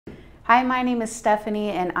Hi, my name is Stephanie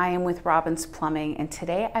and I am with Robbins Plumbing, and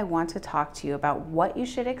today I want to talk to you about what you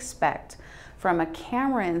should expect from a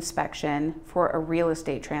camera inspection for a real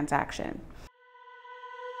estate transaction.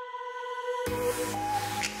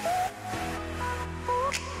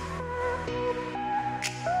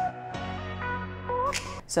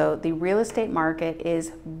 So the real estate market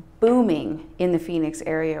is booming in the Phoenix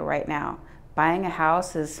area right now. Buying a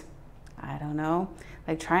house is, I don't know,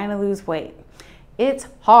 like trying to lose weight. It's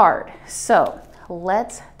hard. So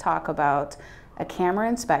let's talk about a camera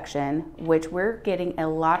inspection, which we're getting a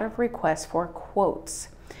lot of requests for quotes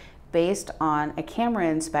based on a camera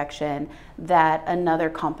inspection that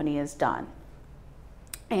another company has done.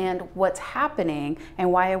 And what's happening,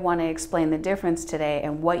 and why I want to explain the difference today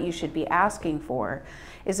and what you should be asking for,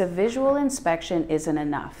 is a visual inspection isn't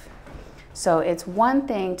enough. So it's one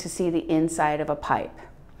thing to see the inside of a pipe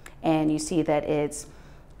and you see that it's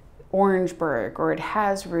Orangeburg, or it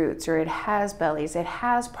has roots, or it has bellies, it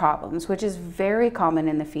has problems, which is very common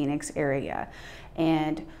in the Phoenix area.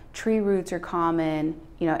 And tree roots are common.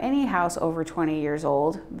 You know, any house over 20 years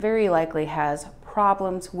old very likely has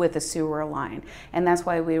problems with a sewer line. And that's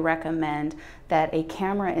why we recommend that a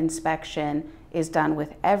camera inspection is done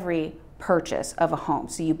with every purchase of a home,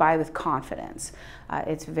 so you buy with confidence.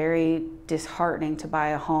 It's very disheartening to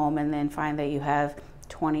buy a home and then find that you have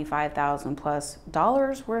 $25,000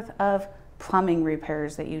 plus worth of plumbing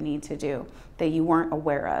repairs that you need to do that you weren't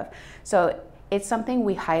aware of. So it's something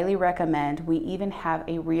we highly recommend. We even have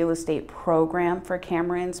a real estate program for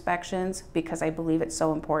camera inspections because I believe it's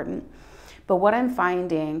so important. But what I'm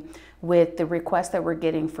finding with the requests that we're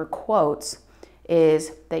getting for quotes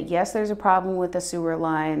is that yes, there's a problem with the sewer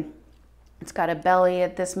line. It's got a belly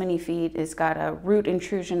at this many feet. It's got a root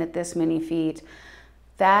intrusion at this many feet.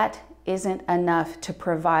 That isn't enough to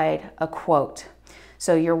provide a quote.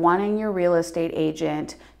 So you're wanting your real estate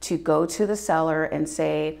agent to go to the seller and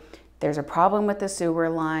say, there's a problem with the sewer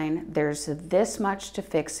line, there's this much to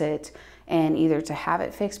fix it, and either to have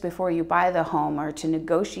it fixed before you buy the home or to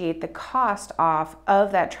negotiate the cost off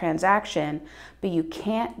of that transaction, but you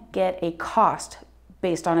can't get a cost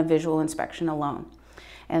based on a visual inspection alone.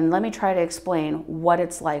 And let me try to explain what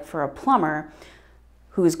it's like for a plumber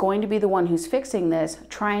who's going to be the one who's fixing this,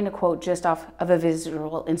 trying to quote just off of a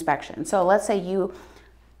visual inspection. So let's say you,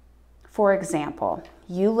 for example,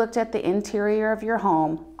 you looked at the interior of your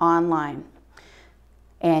home online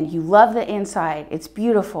and you love the inside, it's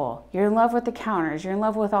beautiful, you're in love with the counters, you're in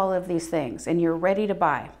love with all of these things, and you're ready to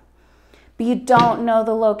buy, but you don't know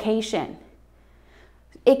the location.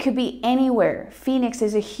 It could be anywhere. Phoenix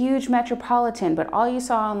is a huge metropolitan, but all you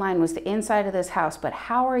saw online was the inside of this house. But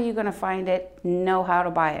how are you going to find it, know how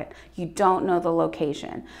to buy it? You don't know the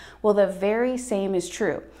location. Well, the very same is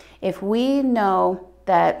true. If we know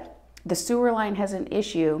that the sewer line has an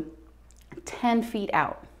issue 10 feet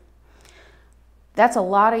out, that's a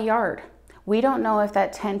lot of yard. We don't know if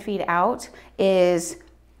that 10 feet out is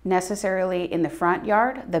necessarily in the front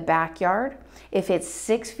yard, the backyard, if it's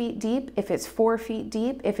 6 feet deep, if it's 4 feet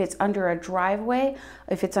deep, if it's under a driveway,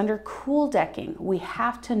 if it's under cool decking. We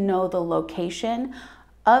have to know the location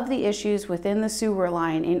of the issues within the sewer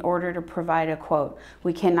line in order to provide a quote.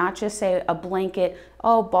 We cannot just say a blanket,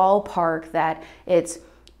 oh, ballpark that it's,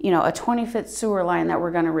 you know, a 20-foot sewer line that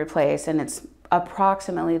we're going to replace and it's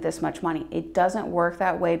approximately this much money. It doesn't work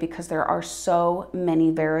that way because there are so many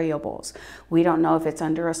variables. We don't know if it's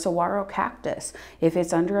under a saguaro cactus, if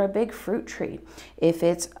it's under a big fruit tree, if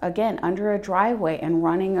it's, again, under a driveway and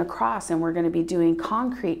running across and we're going to be doing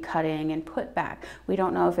concrete cutting and put back. We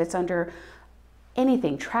don't know if it's under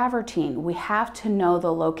anything, travertine. We have to know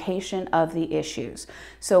the location of the issues.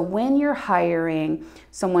 So when you're hiring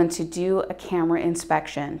someone to do a camera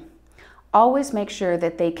inspection, always make sure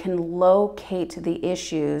that they can locate the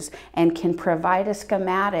issues and can provide a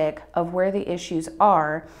schematic of where the issues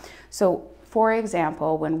are. So for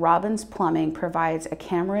example, when Robbins Plumbing provides a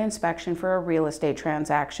camera inspection for a real estate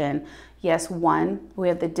transaction, yes, one, we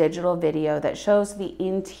have the digital video that shows the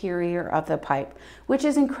interior of the pipe, which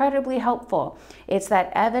is incredibly helpful. It's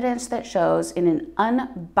that evidence that shows in an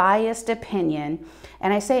unbiased opinion,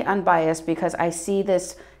 and I say unbiased because I see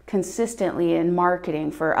this consistently in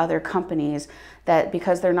marketing for other companies, that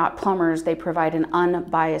because they're not plumbers, they provide an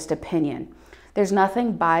unbiased opinion. There's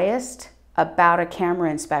nothing biased about a camera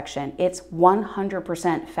inspection. It's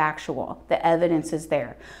 100% factual. The evidence is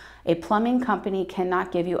there. A plumbing company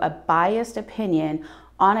cannot give you a biased opinion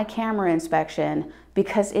on a camera inspection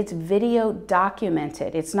because it's video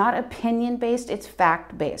documented. It's not opinion based, it's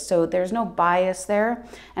fact based. So there's no bias there,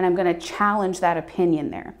 and I'm going to challenge that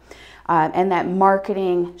opinion there and that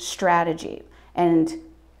marketing strategy. And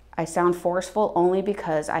I sound forceful only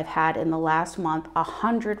because I've had in the last month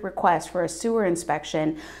 100 requests for a sewer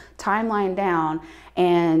inspection, timeline down,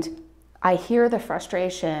 and I hear the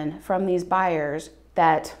frustration from these buyers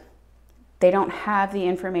that they don't have the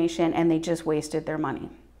information and they just wasted their money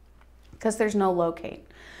because there's no locate.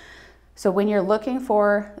 So when you're looking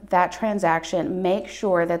for that transaction, make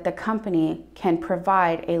sure that the company can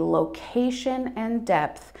provide a location and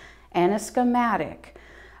depth and a schematic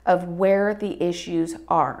of where the issues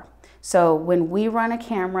are. So when we run a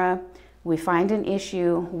camera, we find an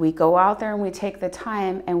issue, we go out there and we take the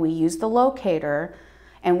time and we use the locator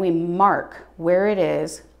and we mark where it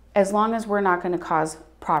is, as long as we're not going to cause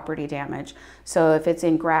property damage. So if it's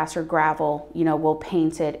in grass or gravel, we'll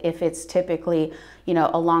paint it. If it's typically,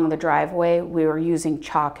 along the driveway, we were using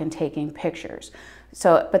chalk and taking pictures.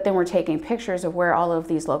 So, but then we're taking pictures of where all of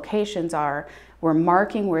these locations are. We're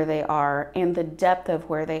marking where they are and the depth of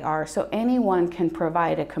where they are. So anyone can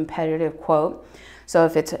provide a competitive quote. So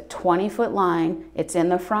if it's a 20-foot line, it's in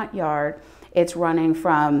the front yard, it's running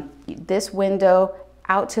from this window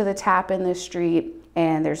out to the tap in the street,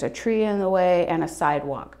 and there's a tree in the way and a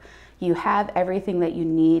sidewalk. You have everything that you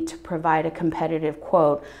need to provide a competitive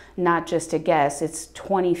quote, not just a guess. It's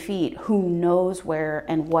 20 feet. Who knows where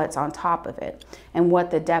and what's on top of it and what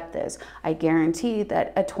the depth is. I guarantee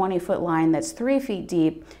that a 20-foot line that's 3 feet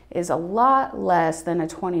deep is a lot less than a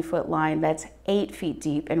 20-foot line that's 8 feet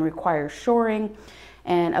deep and requires shoring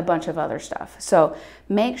and a bunch of other stuff. So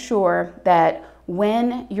make sure that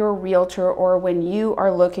when your realtor or when you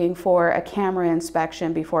are looking for a camera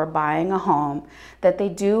inspection before buying a home, that they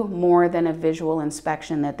do more than a visual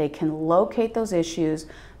inspection, that they can locate those issues,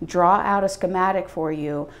 draw out a schematic for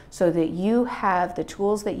you so that you have the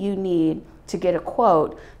tools that you need to get a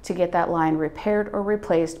quote to get that line repaired or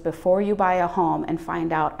replaced before you buy a home and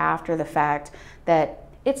find out after the fact that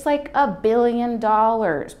it's like $1 billion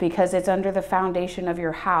because it's under the foundation of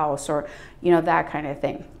your house or, that kind of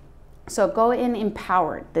thing. So go in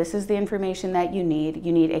empowered. This is the information that you need.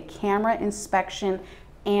 You need a camera inspection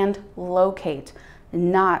and locate,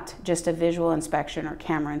 not just a visual inspection or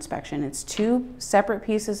camera inspection. It's two separate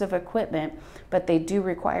pieces of equipment, but they do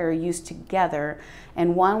require use together.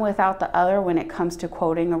 And one without the other, when it comes to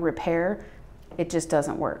quoting a repair, it just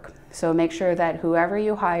doesn't work. So make sure that whoever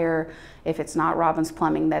you hire, if it's not Robbins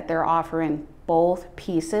Plumbing, that they're offering both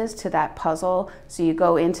pieces to that puzzle, so you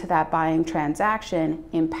go into that buying transaction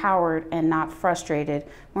empowered and not frustrated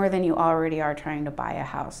more than you already are trying to buy a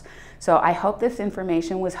house. So I hope this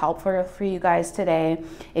information was helpful for you guys today.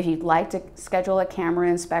 If you'd like to schedule a camera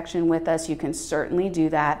inspection with us, you can certainly do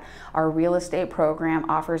that. Our real estate program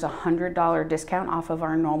offers a $100 discount off of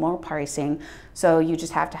our normal pricing. So you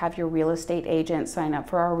just have to have your real estate agent sign up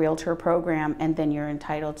for our realtor program, and then you're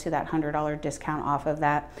entitled to that $100 discount off of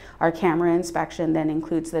that. Our camera inspection then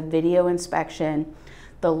includes the video inspection,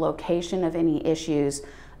 the location of any issues,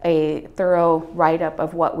 a thorough write-up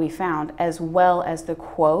of what we found, as well as the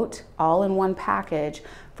quote, all in one package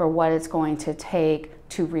for what it's going to take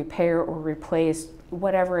to repair or replace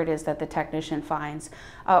whatever it is that the technician finds.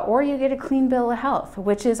 Or you get a clean bill of health,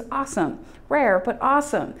 which is awesome. Rare, but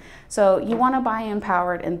awesome. So you want to buy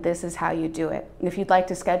empowered, and this is how you do it. If you'd like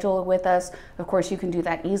to schedule with us, of course, you can do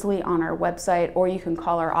that easily on our website, or you can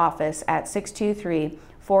call our office at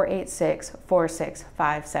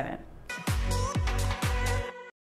 623-486-4657.